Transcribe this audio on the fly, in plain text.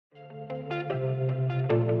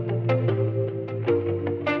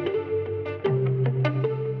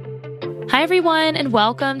Hi, everyone, and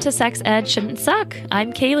welcome to Sex Ed Shouldn't Suck.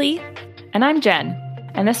 I'm Kaylee. And I'm Jen.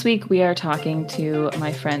 And this week we are talking to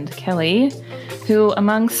my friend Kelly, who,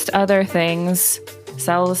 amongst other things,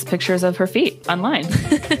 sells pictures of her feet online.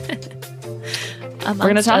 We're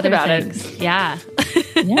going to talk about it. Yeah.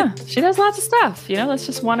 Yeah, she does lots of stuff. You know, that's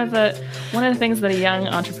just one of the things that a young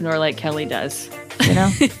entrepreneur like Kelly does. You know,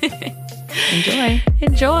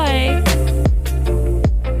 Enjoy.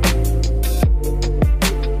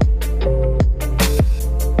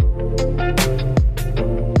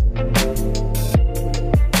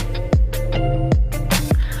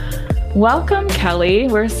 Welcome, Kelly.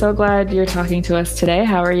 We're so glad you're talking to us today.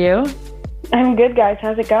 How are you? I'm good, guys.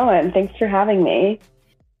 How's it going? Thanks for having me.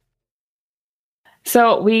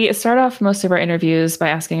 So we start off most of our interviews by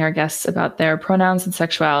asking our guests about their pronouns and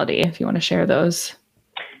sexuality, if you want to share those.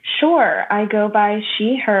 Sure. I go by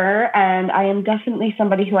she, her, and I am definitely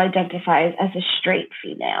somebody who identifies as a straight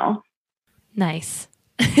female. Nice.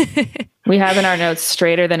 We have in our notes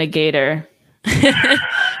straighter than a gator.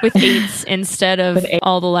 With 8s instead of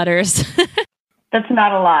all the letters. That's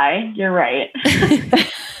not a lie. You're right.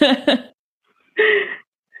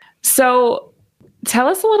 So tell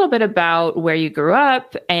us a little bit about where you grew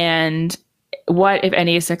up and what, if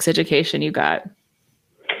any, sex education you got.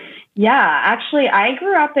 Yeah, actually, I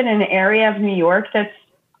grew up in an area of New York that's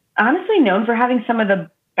honestly known for having some of the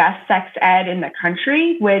best sex ed in the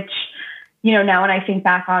country, which, you know, now when I think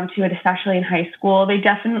back onto it, especially in high school, they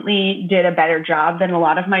definitely did a better job than a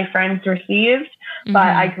lot of my friends received. Mm-hmm. But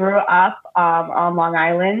I grew up on Long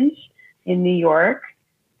Island in New York.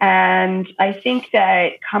 And I think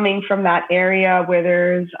that coming from that area where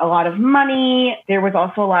there's a lot of money, there was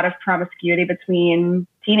also a lot of promiscuity between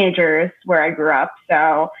teenagers where I grew up.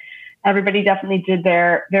 So everybody definitely did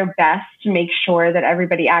their best to make sure that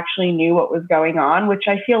everybody actually knew what was going on, which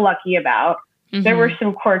I feel lucky about. Mm-hmm. There were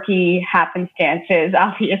some quirky happenstances,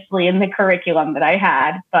 obviously, in the curriculum that I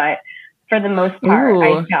had, but for the most part,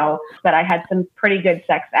 I felt that I had some pretty good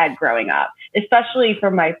sex ed growing up, especially for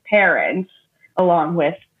my parents, along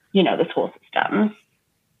with, you know, the school system.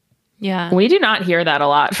 Yeah. We do not hear that a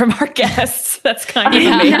lot from our guests. That's kind of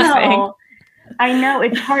amazing. I know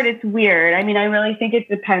it's hard. It's weird. I mean, I really think it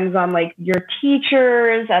depends on like your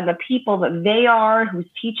teachers and the people that they are who's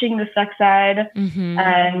teaching the sex ed. Mm-hmm.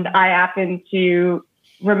 And I happen to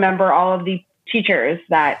remember all of the teachers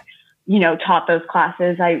that, you know, taught those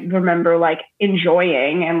classes. I remember like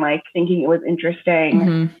enjoying and like thinking it was interesting.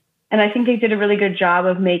 Mm-hmm. And I think they did a really good job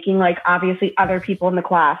of making like obviously other people in the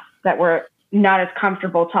class that were not as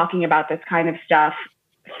comfortable talking about this kind of stuff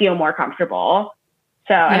feel more comfortable.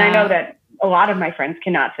 So, and I know that a lot of my friends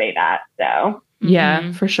cannot say that. So,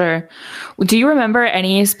 yeah, for sure. Do you remember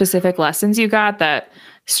any specific lessons you got that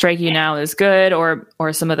strike you now as good or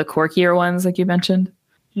some of the quirkier ones like you mentioned?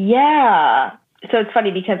 Yeah. So it's funny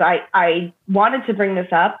because I wanted to bring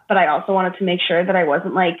this up, but I also wanted to make sure that I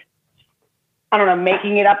wasn't like, I don't know,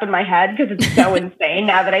 making it up in my head because it's so insane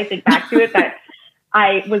now that I think back to it that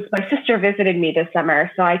my sister visited me this summer.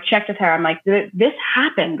 So I checked with her. I'm like, this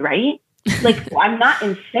happened, right? Like, I'm not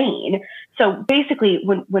insane. So basically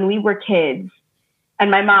when we were kids, and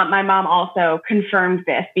my mom also confirmed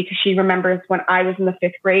this because she remembers when I was in the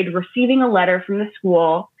 5th grade receiving a letter from the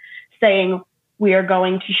school saying, we are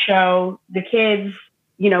going to show the kids,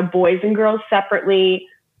 you know, boys and girls separately,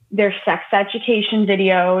 their sex education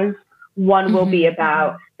videos. One will be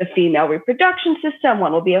about the female reproduction system.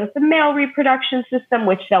 One will be about the male reproduction system,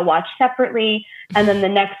 which they'll watch separately. And then the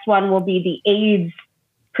next one will be the AIDS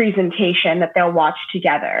presentation that they'll watch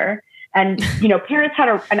together. And, you know, parents had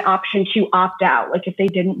an option to opt out. Like if they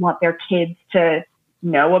didn't want their kids to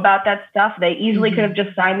know about that stuff, they easily could have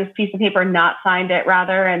just signed this piece of paper, not signed it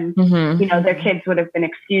rather. And, you know, their kids would have been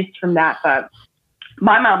excused from that. But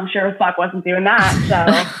my mom sure as fuck wasn't doing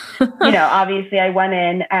that. So, you know, obviously I went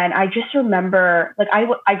in and I just remember, like,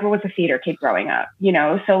 I grew up as a theater kid growing up, you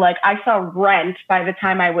know, so like I saw Rent by the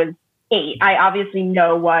time I was 8. I obviously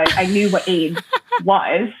knew what AIDS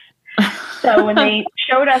was. So when they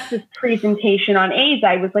showed us this presentation on AIDS,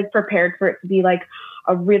 I was like prepared for it to be like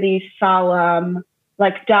a really solemn,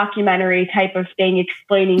 like documentary type of thing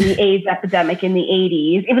explaining the AIDS epidemic in the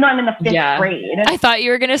 80s, even though I'm in the 5th grade. I thought you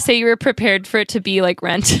were going to say you were prepared for it to be like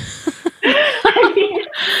Rent. I mean,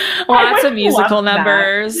 lots of musical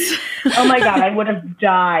numbers. Oh my God, I would have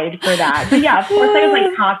died for that. But yeah, of course I was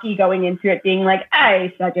like cocky going into it being like,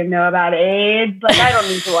 I fucking know about AIDS. Like I don't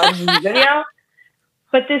need to watch this video.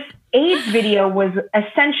 But this AIDS video was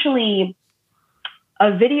essentially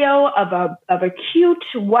a video of a cute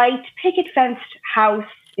white picket fenced house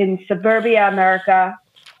in suburbia America.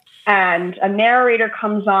 And a narrator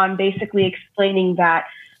comes on basically explaining that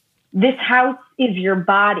this house is your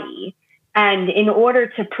body. And in order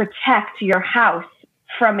to protect your house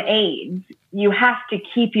from AIDS, you have to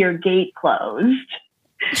keep your gate closed.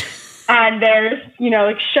 And there's,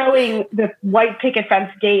 like showing the white picket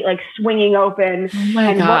fence gate, like swinging open. Oh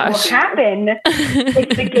my and gosh. what will happen if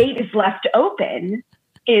the gate is left open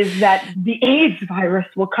is that the AIDS virus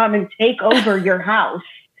will come and take over your house.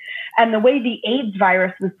 And the way the AIDS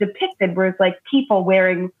virus was depicted was like people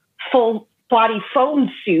wearing full body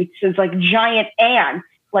foam suits as like giant ants,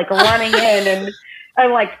 like running in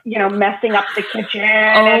and like, messing up the kitchen.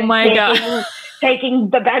 Oh my God. Taking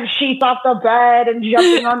the bed sheets off the bed and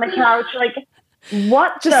jumping on the couch. Like,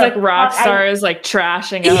 what? Just like rock stars, like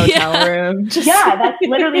trashing a hotel room. Yeah, that's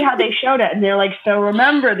literally how they showed it. And they're like, so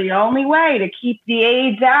remember, the only way to keep the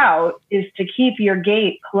AIDS out is to keep your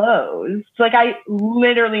gate closed. So like, I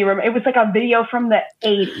literally remember, it was like a video from the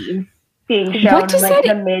 80s being shown in like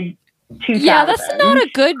the mid 2000s. Yeah, that's not a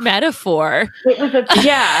good metaphor. It was a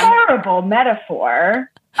terrible metaphor.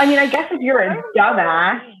 I mean, I guess if you're a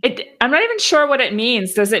dumbass. I'm not even sure what it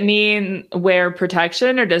means. Does it mean wear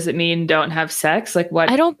protection or does it mean don't have sex? Like what?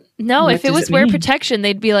 I don't know. If it was wear protection,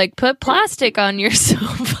 they'd be like, put plastic on your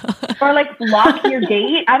sofa. Or like lock your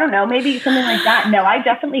gate. I don't know. Maybe something like that. No, I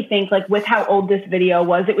definitely think like with how old this video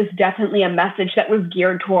was, it was definitely a message that was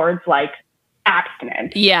geared towards like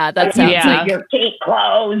abstinence. Yeah, that sounds like your gate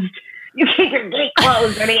closed. You keep your gate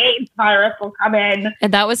closed or the AIDS virus will come in.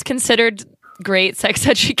 And that was considered great sex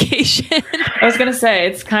education. I was going to say,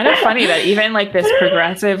 it's kind of funny that even like this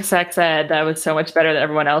progressive sex ed that was so much better than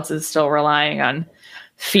everyone else is still relying on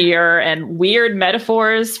fear and weird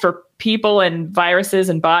metaphors for people and viruses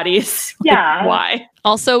and bodies. Yeah. Like, why?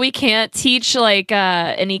 Also, we can't teach like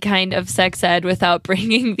any kind of sex ed without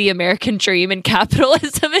bringing the American dream and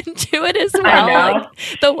capitalism into it as well.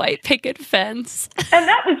 Like the white picket fence. And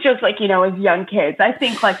that was just like, as young kids. I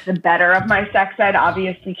think like the better of my sex ed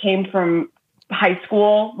obviously came from high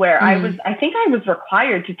school where I think I was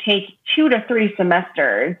required to take 2 to 3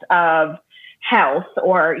 semesters of health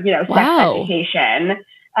or, sex education.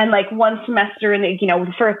 And like one semester in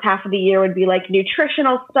the first half of the year would be like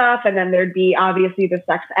nutritional stuff. And then there'd be obviously the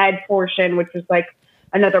sex ed portion, which was like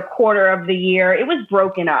another quarter of the year. It was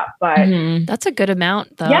broken up, but that's a good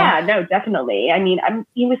amount though. Yeah, no, definitely. I mean, I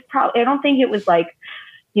don't think it was like,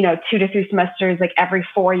 2 to 3 semesters, like every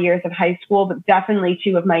 4 years of high school, but definitely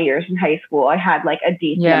 2 of my years in high school, I had like a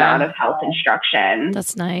decent amount of health instruction.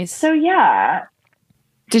 That's nice. So yeah.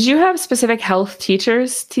 Did you have specific health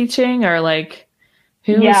teachers teaching or like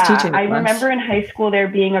who was teaching? I remember in high school there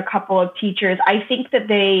being a couple of teachers. I think that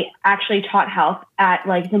they actually taught health at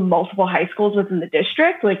like the multiple high schools within the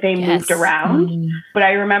district. Like they moved around. But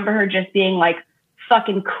I remember her just being like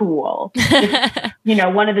fucking cool.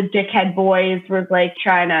 One of the dickhead boys was like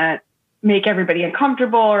trying to make everybody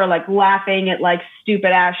uncomfortable or like laughing at like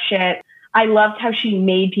stupid ass shit. I loved how she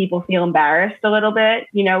made people feel embarrassed a little bit,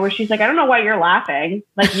 where she's like, I don't know why you're laughing.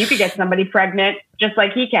 Like you could get somebody pregnant just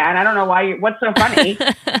like he can. I don't know why what's so funny?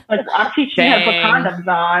 Like I'm teaching you how to put condoms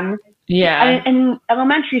on. Yeah. And in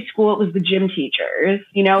elementary school, it was the gym teachers,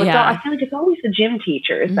 I feel like it's always the gym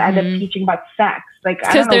teachers that end up teaching about sex. Like,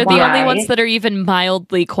 because they're the only ones that are even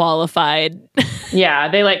mildly qualified. Yeah.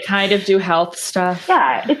 They like kind of do health stuff.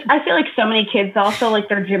 Yeah. I feel like so many kids also like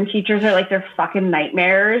their gym teachers are like their fucking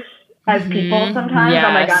nightmares as people sometimes. Yes,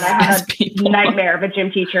 oh my God. I had a nightmare of a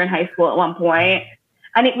gym teacher in high school at one point.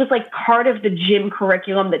 And it was like part of the gym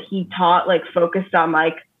curriculum that he taught, like focused on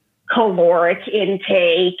like caloric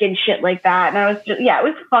intake and shit like that. And I was just, it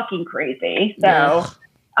was fucking crazy. So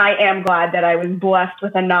I am glad that I was blessed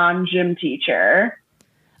with a non-gym teacher.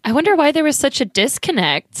 I wonder why there was such a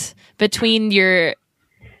disconnect between your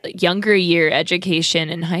younger year education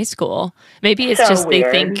and high school. Maybe it's so just weird.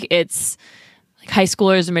 They think it's like high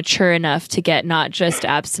schoolers are mature enough to get not just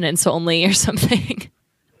abstinence only or something.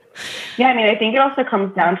 Yeah, I mean, I think it also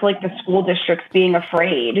comes down to like the school districts being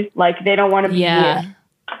afraid. Like they don't want to be,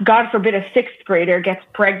 God forbid a 6th grader gets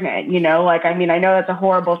pregnant, Like, I mean, I know that's a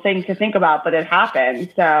horrible thing to think about, but it happens.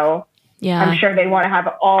 So I'm sure they want to have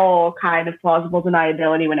all kind of plausible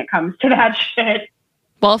deniability when it comes to that shit.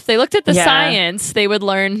 Well, if they looked at the science, they would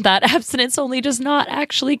learn that abstinence only does not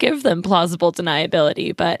actually give them plausible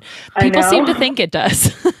deniability, but people seem to think it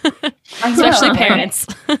does, especially parents.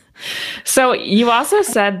 So you also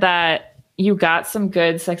said that you got some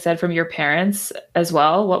good sex ed from your parents as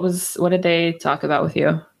well. What did they talk about with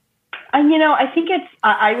you? I think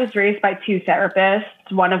I was raised by 2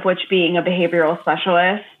 therapists, one of which being a behavioral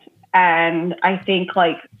specialist. And I think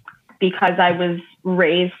like, because I was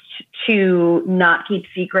raised to not keep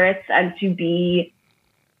secrets and to be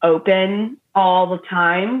open all the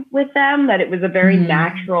time with them, that it was a very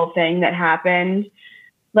natural thing that happened.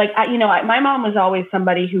 Like, my mom was always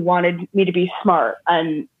somebody who wanted me to be smart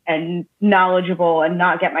and knowledgeable and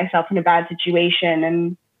not get myself in a bad situation.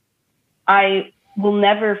 And I will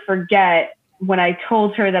never forget when I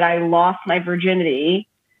told her that I lost my virginity.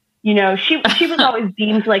 She was always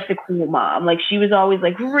deemed like the cool mom. Like, she was always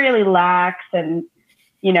like really lax and,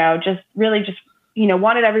 just really just,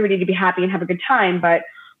 wanted everybody to be happy and have a good time. But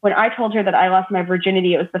when I told her that I lost my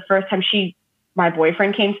virginity, it was the first time my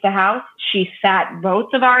boyfriend came to the house. She sat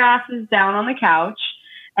both of our asses down on the couch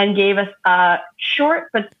and gave us a short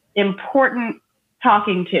but important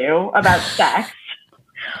talking to about sex,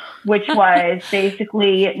 which was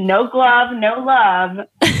basically no glove, no love,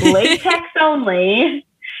 latex only.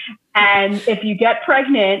 And if you get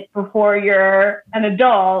pregnant before you're an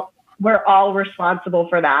adult, we're all responsible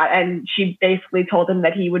for that. And she basically told him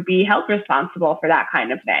that he would be held responsible for that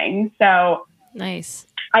kind of thing. So nice.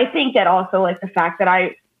 I think that also, like, the fact that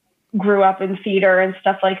I grew up in theater and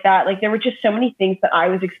stuff like that, like, there were just so many things that I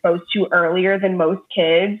was exposed to earlier than most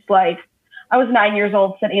kids. Like, I was 9 years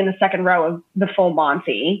old sitting in the second row of the Full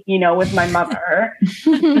Monty, with my mother. It's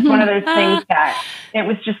one of those things that it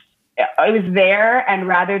was there. And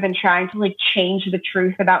rather than trying to like change the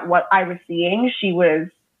truth about what I was seeing, she was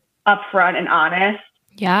upfront and honest.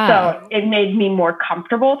 Yeah. So it made me more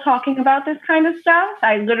comfortable talking about this kind of stuff.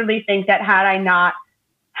 I literally think that had I not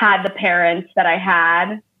had the parents that I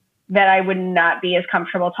had, that I would not be as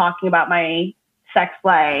comfortable talking about my sex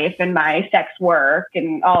life and my sex work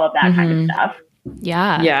and all of that kind of stuff.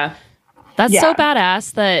 Yeah. Yeah. That's so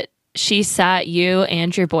badass that she sat you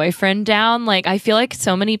and your boyfriend down. Like, I feel like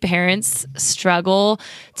so many parents struggle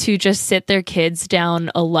to just sit their kids down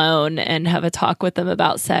alone and have a talk with them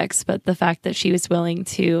about sex. But the fact that she was willing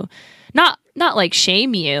to not like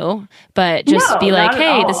shame you, but just be like,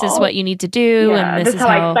 hey, this is what you need to do. And this is how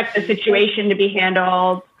I expect the situation to be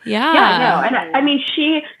handled. Yeah. Yeah, no. And I mean,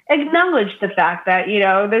 she acknowledged the fact that,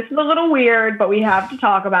 this is a little weird, but we have to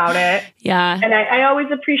talk about it. Yeah. And I always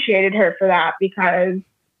appreciated her for that, because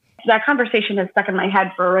that conversation has stuck in my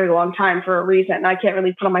head for a really long time for a reason. I can't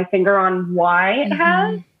really put my finger on why it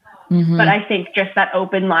has, but I think just that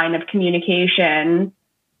open line of communication,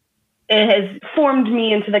 it has formed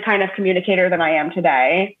me into the kind of communicator that I am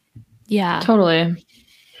today. Yeah, totally.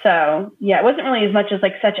 So yeah, it wasn't really as much as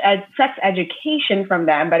like sex education from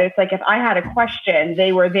them, but it's like, if I had a question,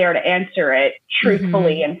 they were there to answer it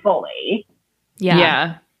truthfully and fully.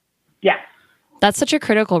 Yeah. Yeah. That's such a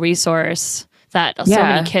critical resource that so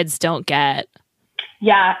many kids don't get.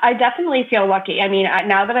 Yeah, I definitely feel lucky. I mean,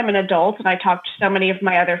 now that I'm an adult and I talk to so many of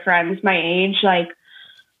my other friends my age, like,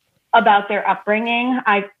 about their upbringing,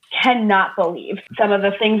 I cannot believe some of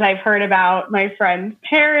the things I've heard about my friends'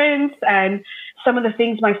 parents and some of the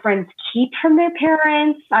things my friends keep from their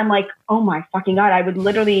parents. I'm like, oh my fucking God, I would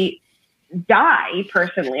literally die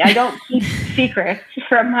personally. I don't keep secrets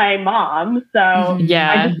from my mom. So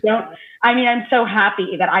I just don't. I mean, I'm so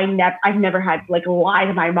happy that I've never had to like lie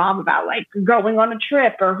to my mom about like going on a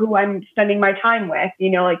trip or who I'm spending my time with.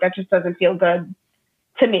 Like, that just doesn't feel good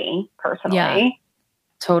to me personally. Yeah.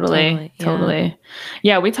 Totally.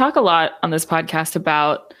 Yeah, we talk a lot on this podcast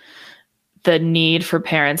about the need for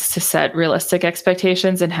parents to set realistic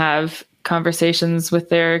expectations and have conversations with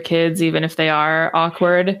their kids, even if they are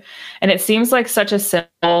awkward. And it seems like such a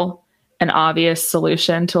simple and obvious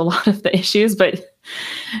solution to a lot of the issues. But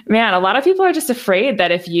man, a lot of people are just afraid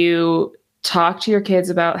that if you talk to your kids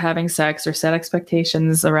about having sex or set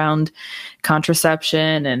expectations around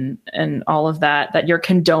contraception and all of that, that you're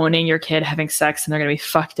condoning your kid having sex and they're going to be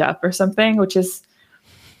fucked up or something, which is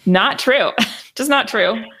not true. Just not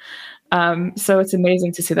true. So it's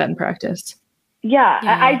amazing to see that in practice. Yeah,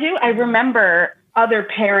 I do. I remember other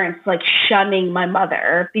parents like shunning my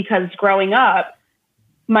mother because growing up,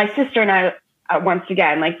 my sister and I, once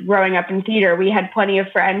again, like growing up in theater, we had plenty of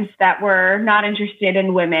friends that were not interested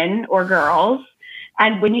in women or girls.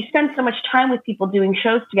 And when you spend so much time with people doing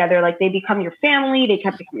shows together, like they become your family, they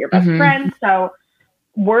can become your best friends. So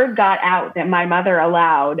word got out that my mother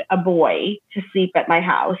allowed a boy to sleep at my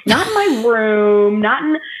house, not in my room,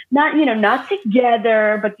 not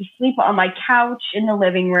together, but to sleep on my couch in the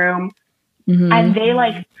living room. And they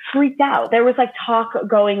like freaked out. There was like talk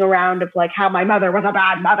going around of like how my mother was a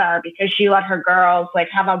bad mother because she let her girls like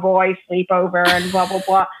have a boy sleep over and blah, blah,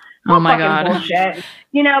 blah. Oh my God. Bullshit.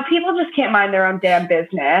 People just can't mind their own damn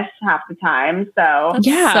business half the time. So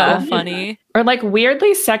that's so funny. Or like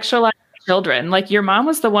weirdly sexualized children. Like your mom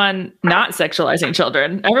was the one not sexualizing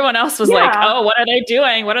children. Everyone else was like, oh, what are they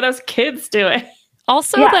doing? What are those kids doing?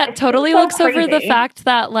 Also, that totally looks over the fact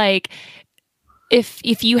that like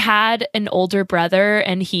if you had an older brother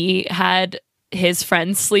and he had his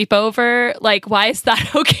friends sleep over, like, why is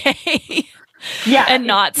that okay? Yeah. And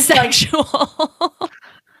not sexual.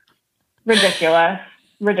 Ridiculous,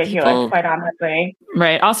 people, quite honestly.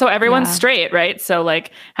 Right. Also, everyone's straight, right? So,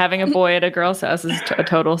 like, having a boy at a girl's house is a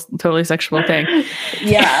totally sexual thing.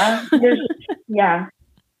 Yeah. Yeah.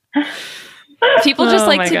 People just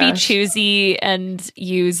like to be choosy and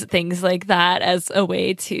use things like that as a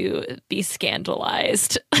way to be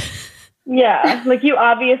scandalized. Yeah, like you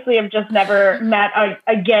obviously have just never met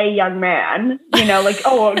a gay young man, you know, like,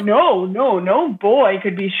 oh, no boy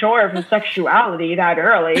could be sure of his sexuality that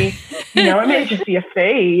early. You know, it may just be a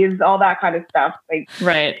phase, all that kind of stuff. Like,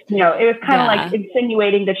 right. You know, it was kind of like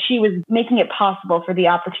insinuating that she was making it possible for the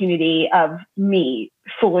opportunity of me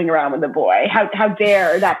fooling around with a boy. How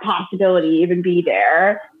dare that possibility even be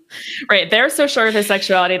there? Right. They're so sure of his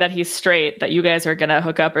sexuality that he's straight that you guys are going to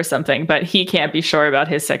hook up or something, but he can't be sure about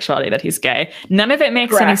his sexuality that he's gay. None of it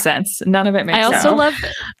makes any sense. None of it makes sense. I also love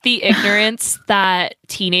the ignorance that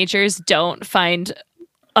teenagers don't find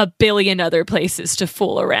a billion other places to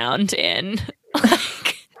fool around in.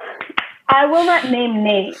 I will not name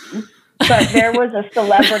names, but there was a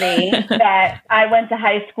celebrity that I went to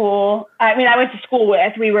school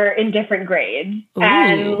with. We were in different grades. Ooh.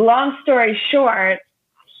 And long story short,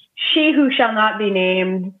 she who shall not be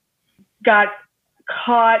named got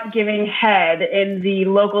caught giving head in the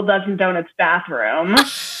local Dunkin' Donuts bathroom.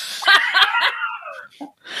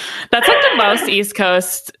 That's like the most East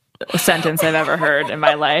Coast sentence I've ever heard in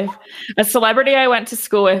my life. A celebrity I went to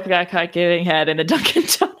school with got caught giving head in a Dunkin'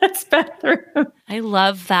 Donuts bathroom. I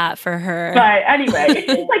love that for her. But anyway, it's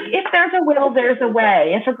just like, if there's a will, there's a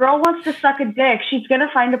way. If a girl wants to suck a dick, she's going to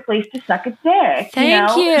find a place to suck a dick.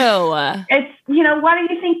 Thank you. It's, you know, why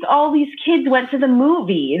do you think all these kids went to the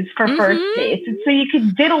movies for first dates? It's so you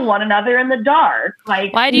could diddle one another in the dark.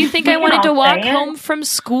 Like, why do you think I wanted to walk home from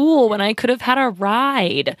school when I could have had a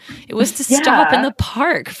ride? It was to stop in the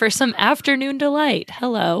park for some afternoon delight.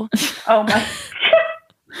 Hello. Oh my.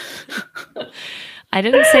 I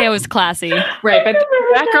didn't say I was classy. Right, but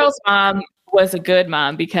that girl's mom was a good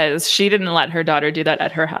mom because she didn't let her daughter do that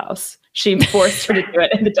at her house. She forced her to do it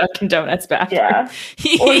in the Dunkin' Donuts bathroom.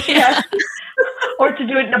 Yeah. Or to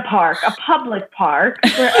do it in a park, a public park,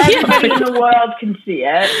 where everybody in the world can see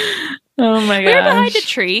it. Oh my gosh. We're behind a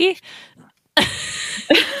tree. I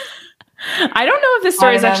don't know if this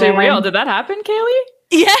story is actually real. Did that happen, Kaylee?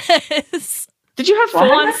 Yes. Did you have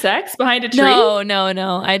full-on sex behind a tree?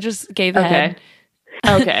 No. I just gave head.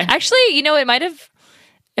 Okay. Actually, you know, it might have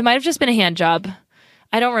just been a hand job.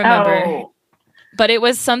 I don't remember. Oh. But it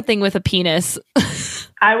was something with a penis.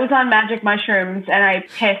 I was on magic mushrooms and I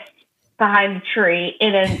pissed behind a tree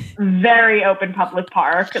in a very open public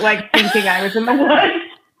park, like thinking I was in the woods.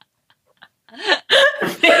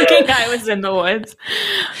 Thinking I was in the woods.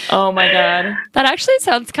 Oh my God. That actually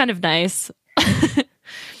sounds kind of nice.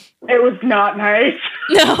 It was not nice.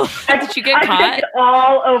 No. Did you get caught? I pissed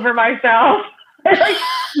all over myself. I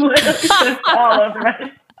literally pissed all over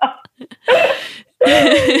myself.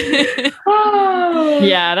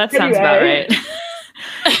 Yeah, that sounds about right.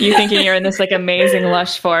 You thinking you're in this like amazing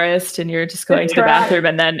lush forest and you're just going to the bathroom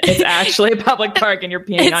and then it's actually a public park and you're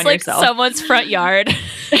peeing on yourself. It's like someone's front yard.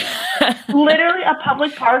 Literally a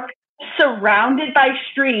public park surrounded by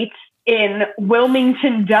streets in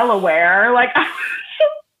Wilmington, Delaware. Like,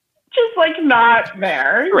 just like not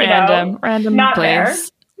there. Random not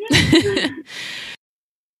place.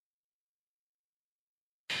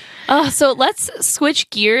 So let's switch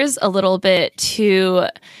gears a little bit to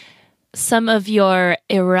some of your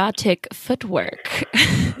erotic footwork.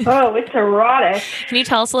 Oh, it's erotic. Can you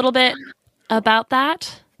tell us a little bit about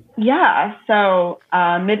that? Yeah. So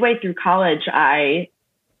midway through college, I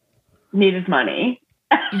needed money.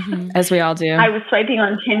 As we all do. I was swiping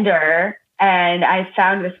on Tinder and I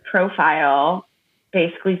found this profile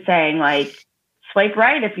basically saying, like, swipe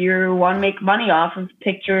right if you want to make money off of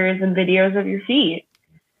pictures and videos of your feet.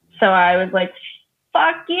 So I was like,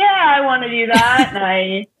 fuck yeah, I want to do that. And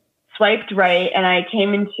I swiped right and I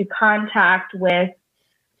came into contact with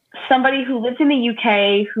somebody who lived in the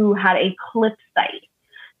UK who had a clip site.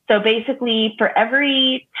 So basically for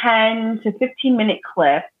every 10 to 15 minute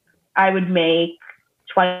clip, I would make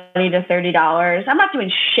 $20 to $30. I'm not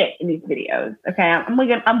doing shit in these videos. Okay.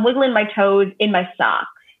 I'm wiggling my toes in my socks.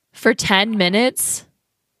 For 10 minutes?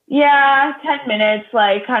 Yeah, 10 minutes,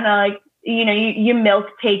 like kind of like, you know, you milk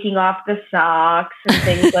taking off the socks and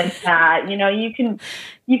things like that. You know, you can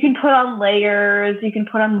put on layers. You can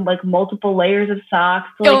put on like multiple layers of socks.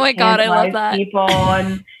 To, like, oh my God, I love that. People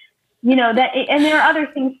and you know, that, and there are other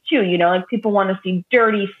things too, you know, like people want to see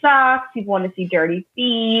dirty socks, people want to see dirty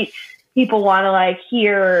feet, people want to like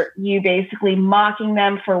hear you basically mocking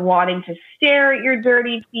them for wanting to stare at your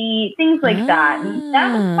dirty feet, things like that. And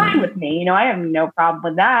that was fine with me. You know, I have no problem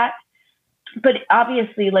with that. But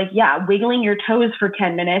obviously, like, yeah, wiggling your toes for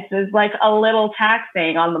 10 minutes is like a little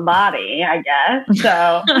taxing on the body, I guess.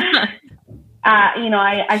 So, you know,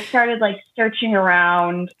 I started like searching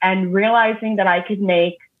around and realizing that I could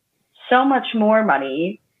make so much more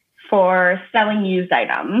money for selling used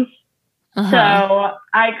items. So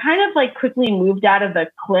I kind of like quickly moved out of the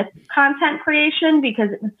clip content creation because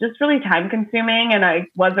it was just really time consuming and I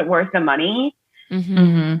wasn't worth the money.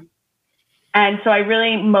 And so I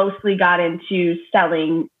really mostly got into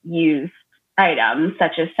selling used items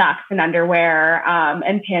such as socks and underwear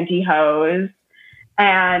and pantyhose.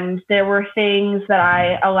 And there were things that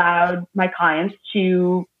I allowed my clients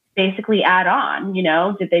to basically add on, you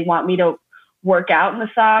know, did they want me to work out in the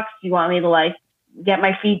socks? Do you want me to like get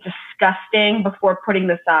my feet disgusting before putting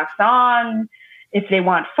the socks on? If they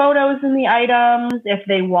want photos in the items, if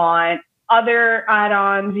they want other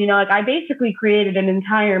add-ons, you know, like I basically created an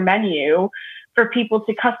entire menu for people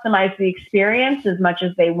to customize the experience as much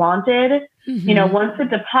as they wanted. You know, once the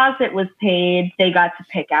deposit was paid, they got to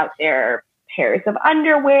pick out their pairs of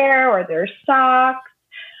underwear or their socks.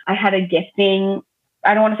 I had a gifting,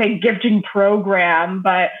 I don't want to say gifting program,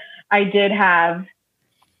 but I did have,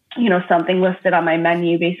 you know, something listed on my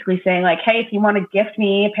menu basically saying like, hey, if you want to gift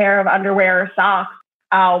me a pair of underwear or socks,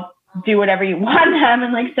 I'll do whatever you want them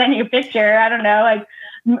and like send you a picture. I don't know. Like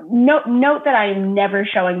note that I'm never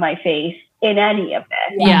showing my face in any of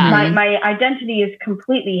this. Yeah. My identity is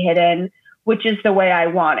completely hidden, which is the way I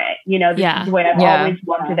want it. You know, this is the way I've always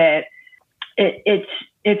wanted it.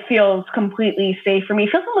 It feels completely safe for me.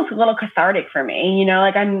 It feels almost a little cathartic for me. You know,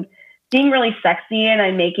 like I'm being really sexy and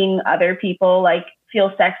I'm making other people like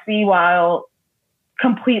feel sexy while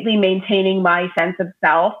completely maintaining my sense of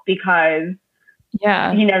self because,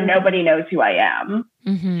 you know, nobody knows who I am.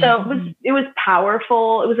 So it was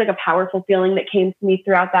powerful. It was like a powerful feeling that came to me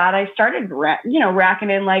throughout that. I started, racking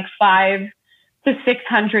in like $500 to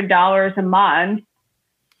 $600 a month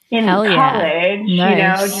in college, you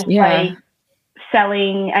know, just like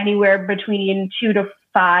selling anywhere between 2 to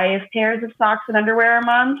 5 pairs of socks and underwear a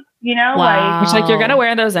month, you know, which you're going to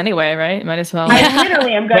wear those anyway, right? Might as well. I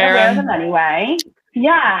literally am going to wear them anyway.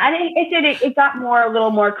 Yeah. And it got a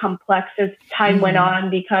little more complex as time went on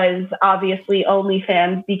because obviously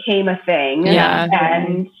OnlyFans became a thing. Yeah.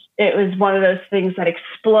 And it was one of those things that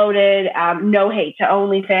exploded. No hate to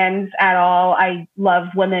OnlyFans at all. I love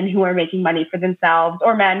women who are making money for themselves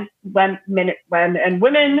or men, when and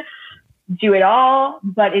women do it all,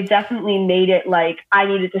 but it definitely made it like I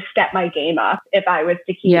needed to step my game up if I was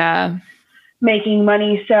to keep making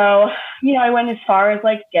money. So, you know, I went as far as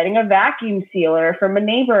like getting a vacuum sealer from a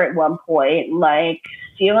neighbor at one point, like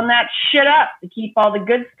sealing that shit up to keep all the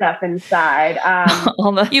good stuff inside.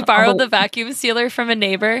 You borrowed the vacuum sealer from a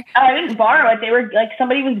neighbor? I didn't borrow it. They were like,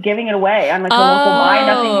 somebody was giving it away on like the local Buy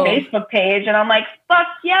Nothing Facebook page. And I'm like, fuck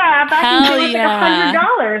yeah, vacuum sealer's like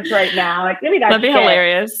 $100 right now. Like, give me that That'd be shit.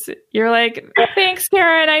 hilarious. You're like, thanks,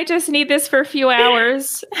 Karen. I just need this for a few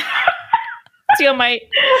hours. Seal my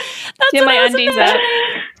undies up.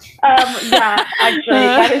 Yeah,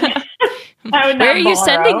 actually, where are you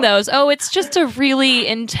sending those? Oh, it's just a really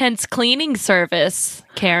intense cleaning service,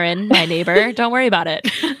 Karen, my neighbor. Don't worry about it.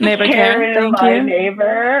 Neighbor Karen, thank you.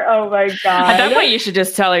 Neighbor. Oh my God. At that point, you should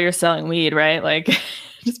just tell her you're selling weed, right? Like,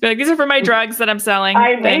 just be like, these are for my drugs that I'm selling.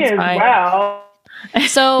 I may as well.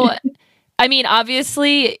 So, I mean,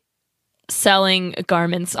 obviously, selling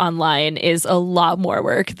garments online is a lot more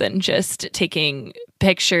work than just taking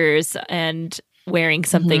pictures and wearing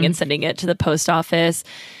something and sending it to the post office.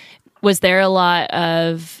 Was there a lot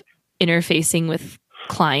of interfacing with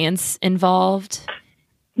clients involved?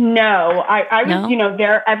 No, I was, you know,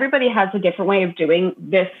 everybody has a different way of doing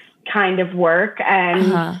this kind of work.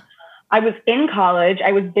 And I was in college.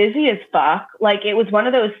 I was busy as fuck. Like, it was one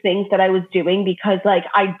of those things that I was doing because, like,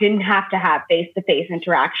 I didn't have to have face-to-face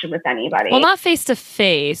interaction with anybody. Well, not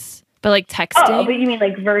face-to-face, but, like, texting? Oh, but you mean,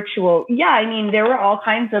 like, virtual? Yeah, I mean, there were all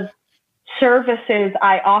kinds of services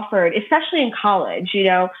I offered, especially in college. You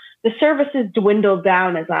know, the services dwindled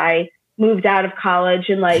down as I moved out of college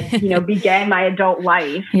and, like, you know, began my adult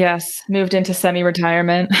life. Yes, moved into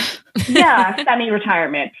semi-retirement. Yeah,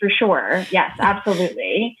 semi-retirement, for sure. Yes,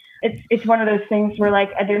 absolutely. It's one of those things where,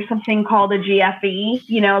 like, there's something called a GFE,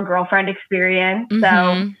 you know, a girlfriend experience.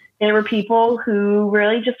 So there were people who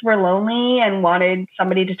really just were lonely and wanted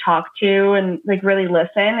somebody to talk to and, like, really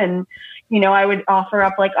listen. And, I would offer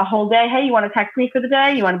up like a whole day. Hey, you want to text me for the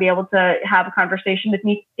day? You want to be able to have a conversation with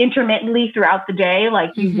me intermittently throughout the day,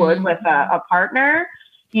 like you would with a partner.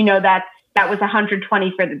 That was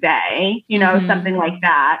 120 for the day, something like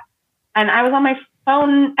that. And I was on my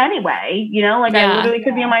phone anyway, I literally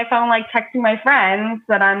could be on my phone, like texting my friends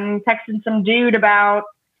that I'm texting some dude about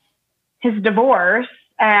his divorce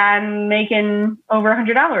and making over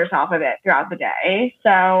 $100 off of it throughout the day.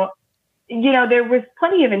 So, there was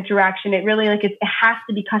plenty of interaction. It really it has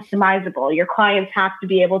to be customizable. Your clients have to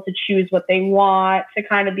be able to choose what they want, to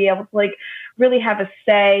kind of be able to really have a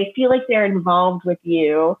say, feel like they're involved with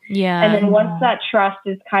you. Yeah. And then once that trust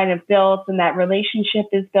is kind of built and that relationship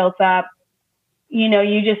is built up,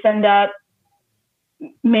 you just end up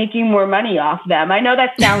making more money off them. I know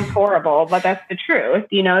that sounds horrible, but that's the truth.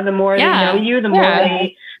 The more they know you, the more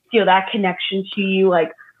they feel that connection to you.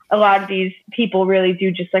 Like, a lot of these people really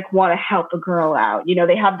do just want to help a girl out.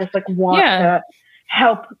 They have this want to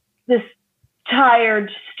help this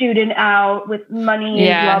tired student out with money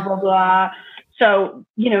and blah, blah, blah. So,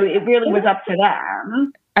 it really was up to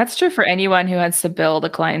them. That's true for anyone who has to build a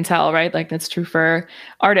clientele, right? Like, that's true for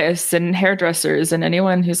artists and hairdressers and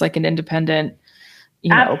anyone who's an independent,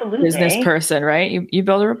 business person, right? You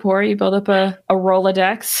build a rapport, you build up a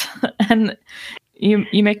Rolodex, and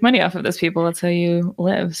you make money off of those people. That's how you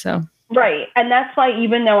live. So right. And that's why,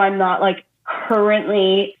 even though I'm not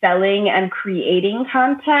currently selling and creating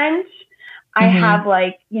content, I have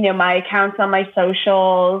my accounts on my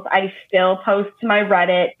socials. I still post to my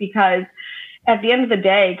Reddit, because at the end of the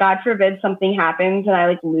day, God forbid something happens and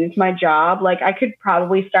I lose my job. I could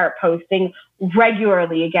probably start posting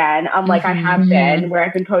regularly again, unlike I have been, where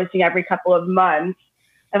I've been posting every couple of months.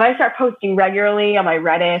 If I start posting regularly on my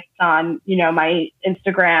Reddit, on, my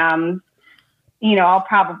Instagrams, I'll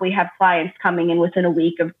probably have clients coming in within a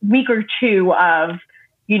week or two of,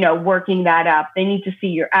 working that up. They need to see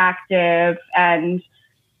you're active. And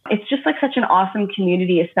it's just such an awesome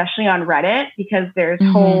community, especially on Reddit, because there's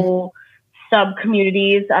whole sub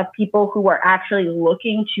communities of people who are actually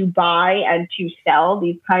looking to buy and to sell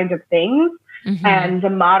these kinds of things. And the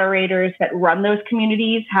moderators that run those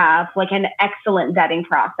communities have an excellent vetting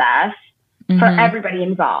process for everybody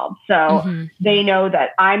involved. So they know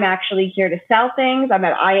that I'm actually here to sell things, and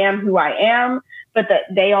that I am who I am, but that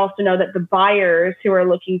they also know that the buyers who are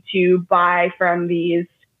looking to buy from these,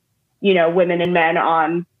 women and men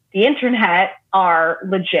on the internet are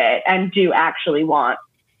legit and do actually want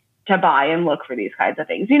to buy and look for these kinds of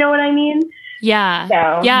things. You know what I mean? Yeah. So,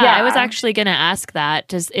 I was actually going to ask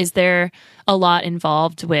that. Is there a lot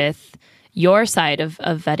involved with your side of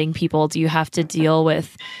vetting people? Do you have to deal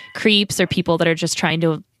with creeps or people that are just trying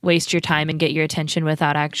to waste your time and get your attention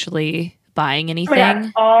without actually buying anything?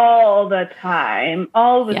 Yeah, all the time.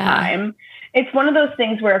 It's one of those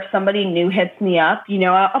things where if somebody new hits me up,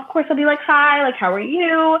 of course I'll be like, hi, how are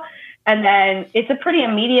you? And then it's a pretty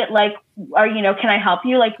immediate, can I help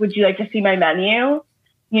you? Would you like to see my menu?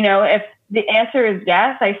 If the answer is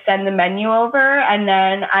yes, I send the menu over, and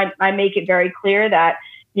then I make it very clear that,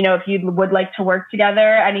 if you would like to work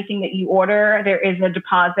together, anything that you order, there is a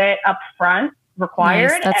deposit up front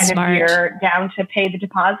required. Nice, that's and smart. If you're down to pay the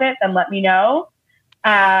deposit, then let me know.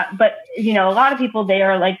 But, a lot of people, they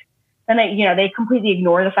are then they completely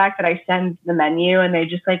ignore the fact that I send the menu, and they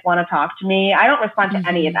just want to talk to me. I don't respond to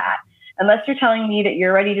any of that unless you're telling me that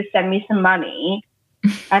you're ready to send me some money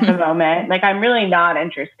at the moment. I'm really not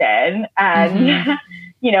interested. And,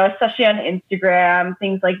 especially on Instagram,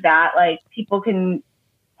 things like that, people can,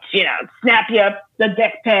 snap you up the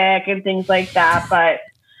dick pic and things like that. But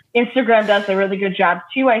Instagram does a really good job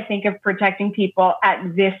too, I think, of protecting people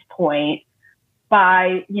at this point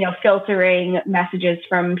by, filtering messages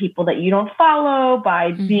from people that you don't follow,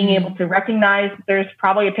 by being able to recognize that there's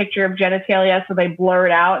probably a picture of genitalia, so they blur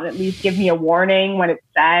it out and at least give me a warning when it's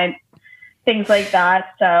sent, things like that.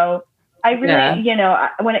 So I really,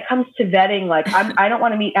 when it comes to vetting, I don't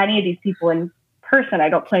want to meet any of these people in person. I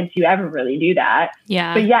don't plan to ever really do that.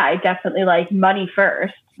 Yeah. But yeah, I definitely money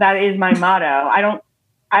first. That is my motto. I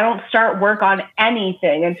don't start work on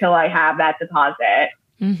anything until I have that deposit.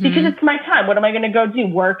 Because it's my time. What am I going to go do?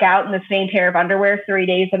 Work out in the same pair of underwear 3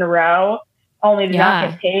 days in a row, only to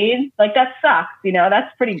not get paid? That sucks.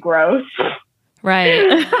 That's pretty gross.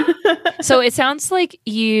 Right. So it sounds like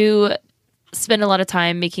you spend a lot of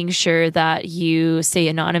time making sure that you stay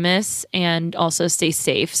anonymous and also stay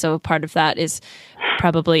safe. So part of that is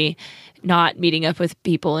probably not meeting up with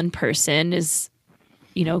people in person. Is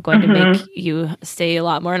going to make you stay a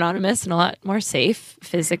lot more anonymous and a lot more safe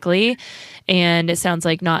physically. And it sounds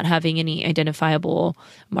like not having any identifiable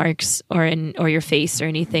marks or your face or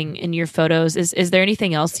anything in your photos. Is there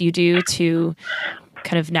anything else you do to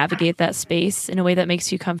kind of navigate that space in a way that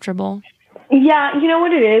makes you comfortable? Yeah, you know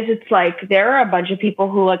what it is? It's like there are a bunch of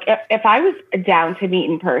people who, like, if I was down to meet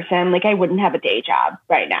in person, like I wouldn't have a day job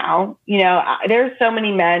right now. There's so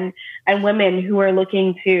many men and women who are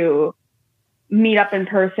looking to meet up in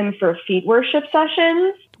person for feet worship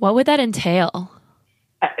sessions. What would that entail?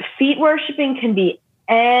 Feet worshiping can be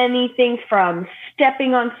anything from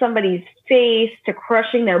stepping on somebody's face to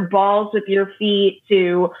crushing their balls with your feet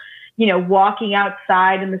to, walking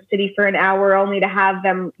outside in the city for an hour only to have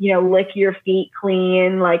them, lick your feet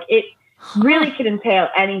clean. Like it really could entail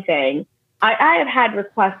anything. I have had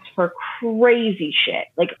requests for crazy shit.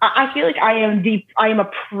 Like I feel like I am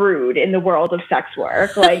a prude in the world of sex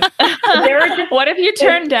work. Like there are just what if you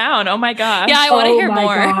turned down? Oh my God. Yeah, I want to hear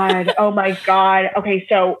more. Oh my God. Okay,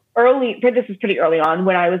 so this is pretty early on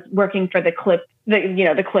when I was working for the Clip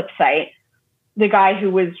site. The guy who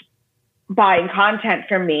was buying content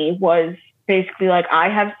from me was basically like, I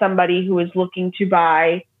have somebody who is looking to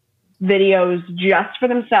buy videos just for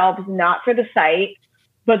themselves, not for the site.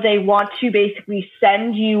 But they want to basically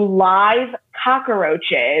send you live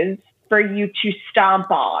cockroaches for you to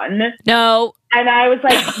stomp on. No. And I was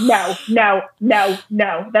like,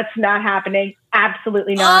 no, that's not happening.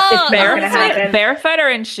 Absolutely not. It's not going to happen. Barefoot or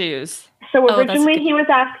in shoes? So originally he was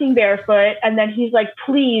asking barefoot, and then he's like,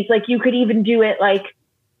 please, like you could even do it like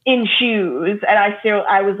in shoes. And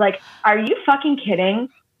I was like, are you fucking kidding?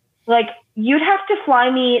 Like you'd have to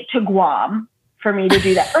fly me to Guam for me to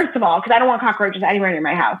do that. First of all, because I don't want cockroaches anywhere near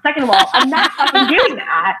my house. Second of all, I'm not fucking doing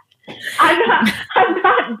that. I'm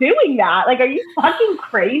not doing that. Like, are you fucking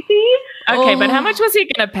crazy? Okay, but how much was he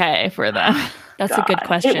gonna pay for that? That's a good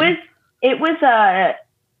question. It was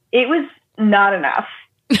not enough.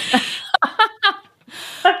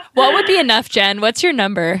 What would be enough, Jen? What's your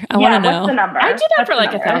number? I want to know. What's the number? I'd do that for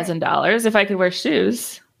like $1,000 if I could wear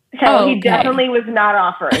shoes. So he definitely was not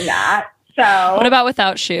offering that. So what about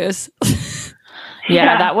without shoes?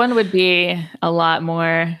 Yeah, that one would be a lot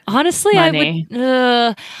more. Honestly, money.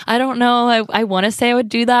 I don't know. I want to say I would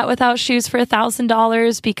do that without shoes for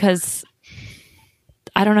 $1,000 because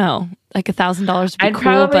I don't know. Like $1,000 would be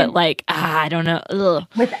cool, but like I don't know. Ugh.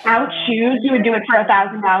 Without shoes, you would do it for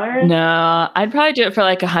 $1,000? No, I'd probably do it for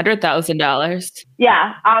like $100,000.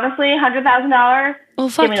 Yeah, honestly, $100,000. Well,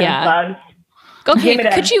 fuck yeah. Okay,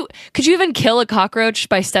 could you even kill a cockroach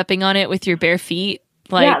by stepping on it with your bare feet?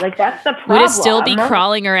 Like that's the problem. Would it still be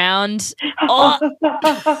crawling around? Oh.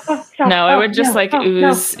 No, it would just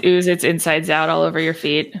ooze its insides out all over your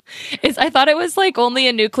feet. I thought it was like only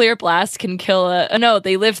a nuclear blast can kill no,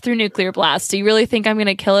 they live through nuclear blasts. Do you really think I'm going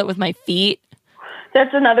to kill it with my feet?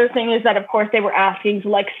 That's another thing is that, of course, they were asking to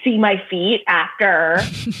like see my feet after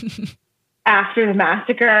the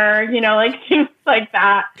massacre, like things like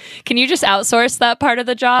that. Can you just outsource that part of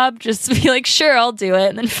the job? Just be like, sure, I'll do it,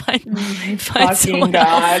 and then find someone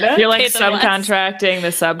else. You're like subcontracting the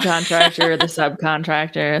subcontractor, the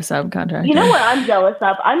subcontractor. You know what I'm jealous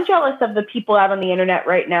of? I'm jealous of the people out on the internet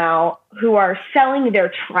right now who are selling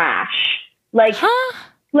their trash. Like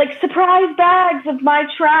surprise bags of my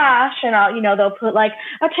trash, and they'll put like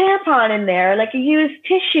a tampon in there, like a used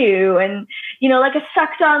tissue, and like a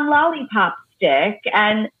sucked on lollipop stick,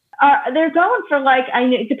 and they're going for like,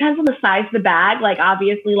 it depends on the size of the bag. Like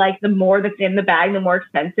obviously, like the more that's in the bag, the more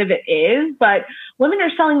expensive it is. But women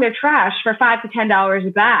are selling their trash for $5 to $10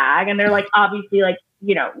 a bag, and they're like obviously like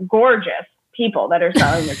gorgeous people that are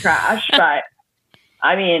selling their trash. But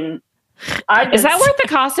I mean. Is that worth the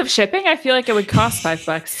cost of shipping? I feel like it would cost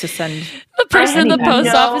 $5 to send. The person at the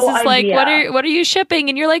post office is like, "What are you shipping?"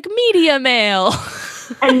 And you're like, "Media mail."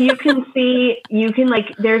 And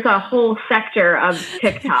there's a whole sector of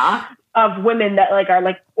TikTok of women that like are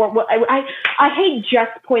like, I hate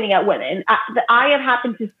just pointing at women. I have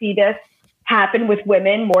happened to see this happen with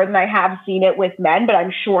women more than I have seen it with men, but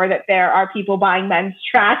I'm sure that there are people buying men's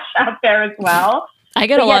trash out there as well. I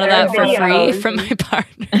get a lot of that for free from my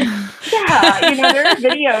partner. Yeah, there are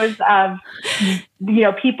videos of,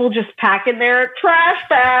 people just packing their trash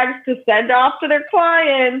bags to send off to their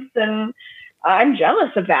clients. And I'm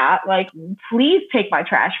jealous of that. Like, please take my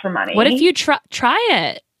trash for money. What if you try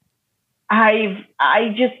it? I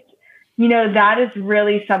just, that is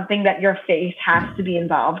really something that your face has to be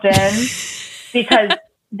involved in because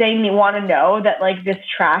they want to know that like this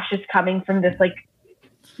trash is coming from this like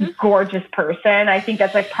gorgeous person. I think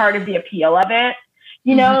that's like part of the appeal of it.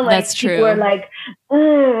 Like that's people true. are like,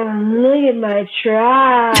 oh, look at my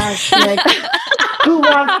trash. Like, who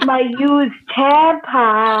wants my used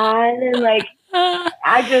tampon? And like,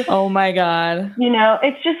 I just, oh my God. You know,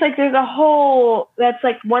 it's just like there's a whole, that's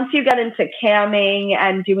like once you get into camming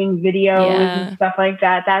and doing videos and stuff like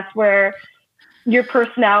that, that's where your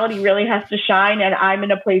personality really has to shine. And I'm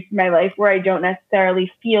in a place in my life where I don't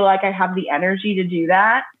necessarily feel like I have the energy to do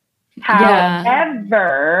that.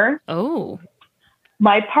 However,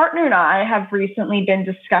 my partner and I have recently been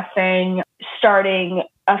discussing starting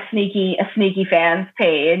a sneaky fans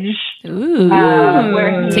page.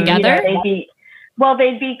 Where together? They'd be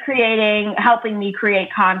helping me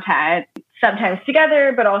create content, sometimes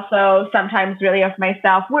together, but also sometimes really of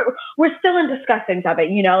myself. We're still in discussions of it,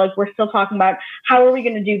 you know, like we're still talking about how are we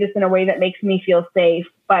going to do this in a way that makes me feel safe,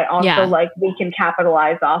 but also like we can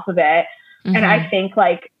capitalize off of it. And I think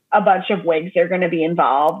like a bunch of wigs are going to be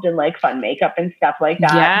involved and like fun makeup and stuff like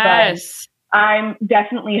that. Yes. But I'm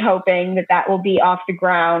definitely hoping that will be off the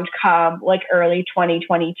ground come like early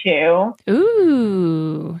 2022.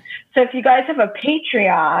 Ooh. So if you guys have a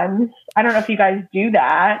Patreon, I don't know if you guys do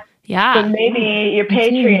that. Yeah. So maybe your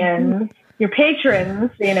patrons,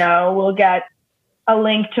 you know, will get a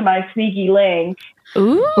link to my sneaky link.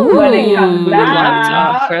 Ooh. When it comes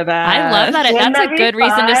out. For that. I love that. Wouldn't That's that a good be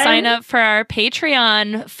reason to fun? sign up for our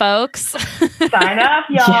Patreon, folks. Sign up,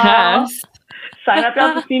 y'all. Yes. Sign up,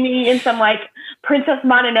 y'all, to see me in some like Princess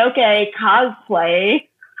Mononoke cosplay.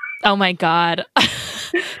 Oh my God.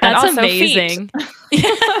 That's also amazing.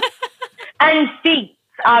 And feet,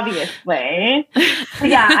 obviously. But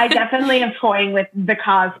yeah, I definitely am toying with the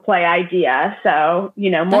cosplay idea. So, you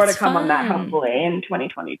know, more That's to come on that fun. hopefully in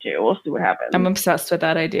 2022. We'll see what happens. I'm obsessed with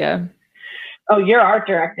that idea. Oh, you're art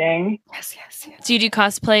directing. Yes. Do you do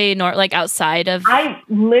cosplay like outside of? I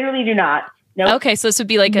literally do not. Nope. Okay, so this would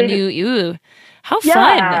be like a new. How fun!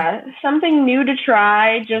 Yeah, something new to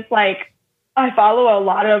try. Just like I follow a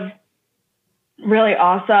lot of really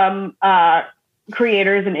awesome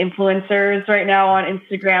creators and influencers right now on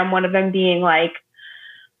Instagram. One of them being like,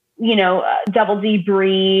 you know, Double D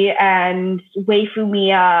Bree and Waifu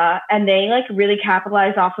Mia, and they like really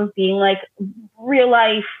capitalize off of being like real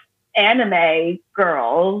life anime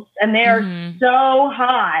girls, and they are so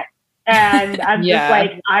hot. And I'm just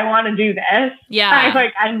like, I want to do this.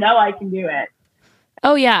 Yeah. I know I can do it.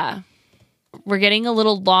 Oh yeah. We're getting a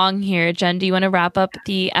little long here. Jen, do you want to wrap up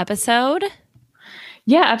the episode?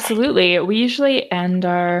 Yeah, absolutely. We usually end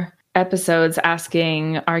our episodes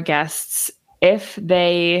asking our guests if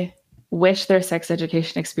they wish their sex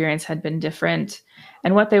education experience had been different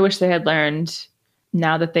and what they wish they had learned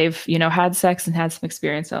now that they've, you know, had sex and had some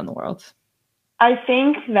experience out in the world. I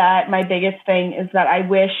think that my biggest thing is that I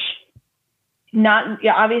wish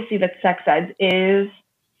obviously that sex ed is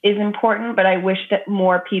important, but I wish that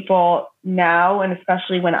more people now, and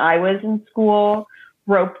especially when I was in school,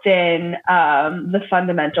 roped in the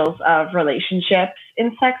fundamentals of relationships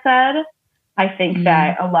in sex ed. I think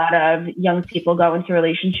that a lot of young people go into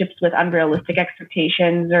relationships with unrealistic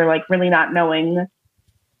expectations or like really not knowing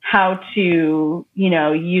how to, you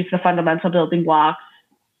know, use the fundamental building blocks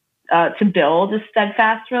to build a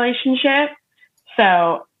steadfast relationship.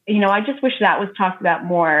 So, you know, I just wish that was talked about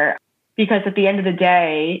more, because at the end of the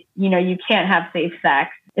day, you know, you can't have safe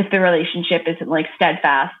sex if the relationship isn't like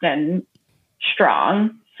steadfast and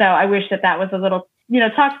strong. So I wish that was a little, you know,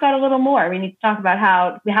 talked about a little more. We need to talk about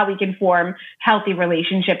how we can form healthy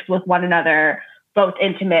relationships with one another, both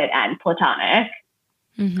intimate and platonic.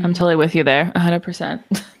 Mm-hmm. I'm totally with you there.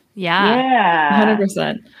 100%. Yeah.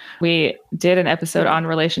 100%. We did an episode on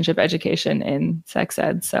relationship education in sex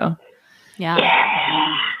ed. So yeah.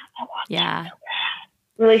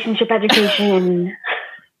 Relationship education.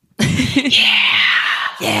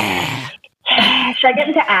 Yeah. Should I get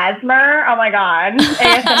into asthma? Oh my God.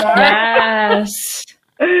 ASMR. Yes.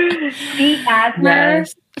 Feet asthma.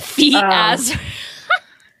 Yes. Feet asthma.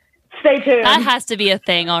 Stay tuned. That has to be a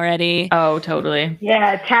thing already. Oh, totally.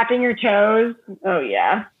 Yeah, tapping your toes. Oh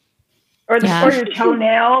yeah. Or your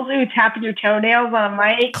toenails. Ooh, tapping your toenails on a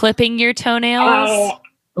mic. Clipping your toenails.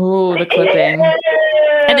 Ooh, the clipping.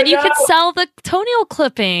 And then you could sell the toenail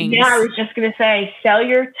clippings. Yeah, I was just going to say, sell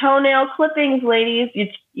your toenail clippings, ladies.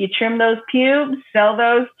 You trim those pubes, sell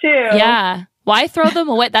those too. Yeah. Why throw them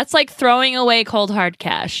away? That's like throwing away cold hard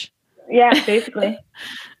cash. Yeah, basically.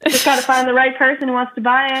 Just got to find the right person who wants to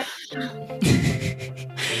buy it.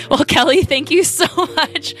 Well, Kelly, thank you so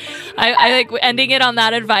much. I like ending it on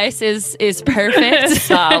that advice is perfect.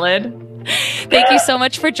 Solid. Thank you so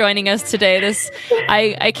much for joining us today.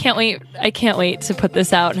 I can't wait to put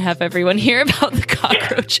this out and have everyone hear about the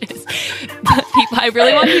cockroaches. But I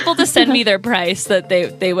really want people to send me their price that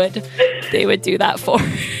they would do that for.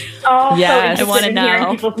 Oh, yes. so I want to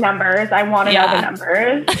know people's numbers. I want to know the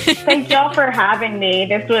numbers. Thank y'all for having me.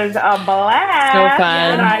 This was a blast. So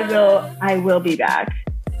fun. And I will be back.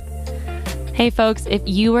 Hey folks, if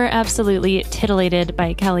you were absolutely titillated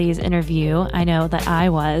by Kelly's interview, I know that I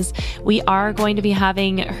was, we are going to be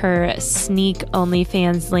having her sneak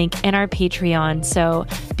OnlyFans link in our Patreon. So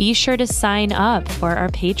be sure to sign up for our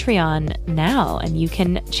Patreon now and you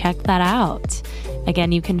can check that out.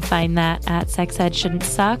 Again, you can find that at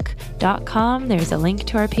sexedshouldn'tsuck.com. There's a link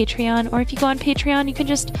to our Patreon, or if you go on Patreon, you can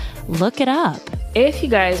just look it up. If you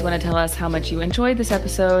guys want to tell us how much you enjoyed this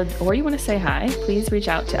episode or you want to say hi, please reach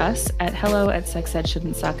out to us at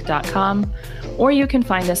hello@sexedshouldn'tsuck.com, or you can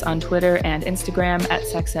find us on Twitter and Instagram at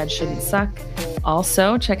sexedshouldn'tsuck.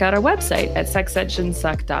 Also, check out our website at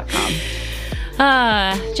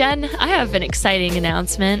sexedshouldn'tsuck.com. Jen, I have an exciting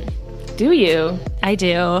announcement. Do you? I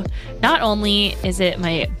do. Not only is it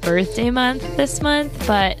my birthday month this month,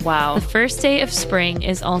 but wow, the first day of spring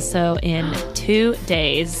is also in 2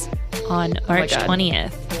 days on March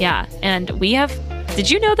 20th. Yeah. And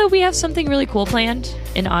did you know that we have something really cool planned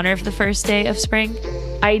in honor of the first day of spring?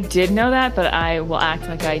 I did know that, but I will act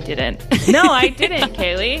like I didn't. No, I didn't,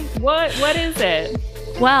 Kaylee. What is it?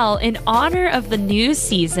 Well, in honor of the new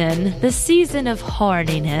season, the season of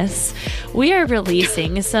horniness, we are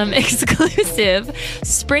releasing some exclusive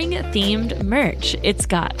spring-themed merch. It's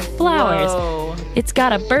got flowers, Whoa. It's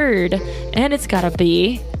got a bird, and it's got a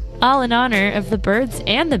bee, all in honor of the birds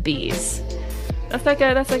and the bees. That's like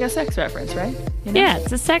a sex reference, right? You know? Yeah,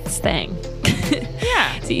 it's a sex thing.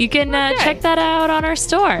 Yeah. So you can check that out on our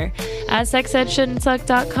store at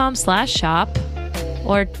sexedshouldn'tsuck.com/shop.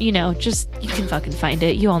 Or, you can fucking find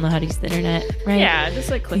it. You all know how to use the internet, right? Yeah, just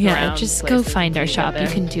click around. Yeah, just go find our shop. You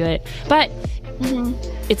can do it. But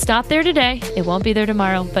it's not there today. It won't be there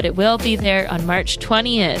tomorrow, but it will be there on March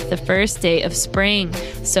 20th, the first day of spring.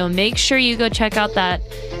 So make sure you go check out that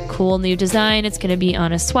cool new design. It's going to be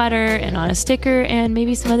on a sweater and on a sticker and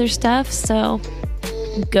maybe some other stuff. So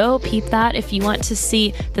go peep that. If you want to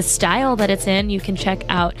see the style that it's in, you can check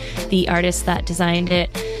out the artist that designed it.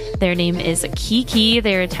 Their name is Kiki.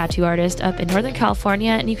 They're a tattoo artist up in Northern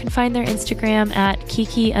California, and you can find their Instagram at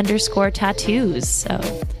Kiki_tattoos. So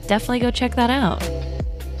definitely go check that out.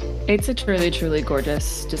 It's a truly, truly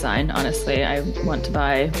gorgeous design. Honestly, I want to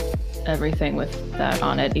buy everything with that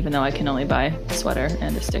on it, even though I can only buy a sweater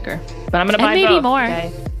and a sticker. But I'm going to buy maybe both. More.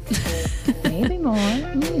 Okay? Maybe more.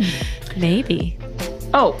 Maybe.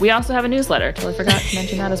 Oh, we also have a newsletter. Totally forgot to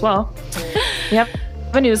mention that as well. Yep. We have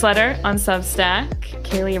a newsletter on Substack.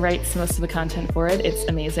 Kaylee writes most of the content for it. It's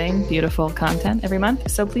amazing, beautiful content every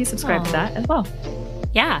month. So please subscribe to that as well.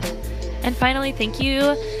 Yeah. And finally, thank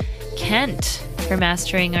you, Kent, for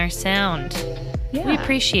mastering our sound. Yeah. We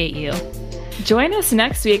appreciate you. Join us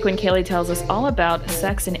next week when Kaylee tells us all about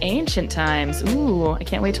sex in ancient times. Ooh, I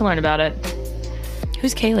can't wait to learn about it.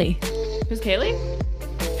 Who's Kaylee? Who's Kaylee?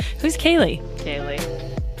 Who's Kaylee?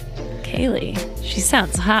 Kaylee. She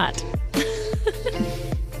sounds hot.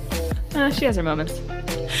 She has her moments.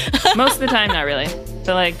 Most of the time, not really.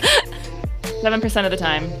 But 7% of the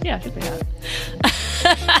time, yeah, she's pretty hot.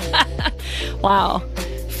 Wow.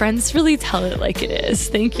 Friends really tell it like it is.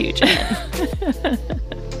 Thank you, Jen.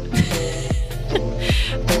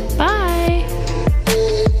 Bye.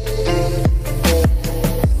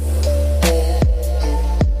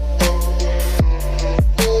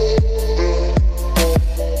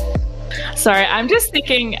 Sorry, I'm just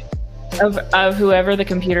thinking of whoever the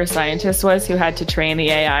computer scientist was who had to train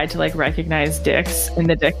the AI to recognize dicks in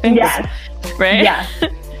the dick things. Yes. Right? Yes.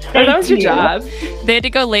 That was your job. They had to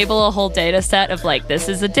go label a whole data set of this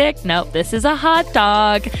is a dick. Nope, this is a hot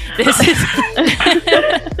dog. This is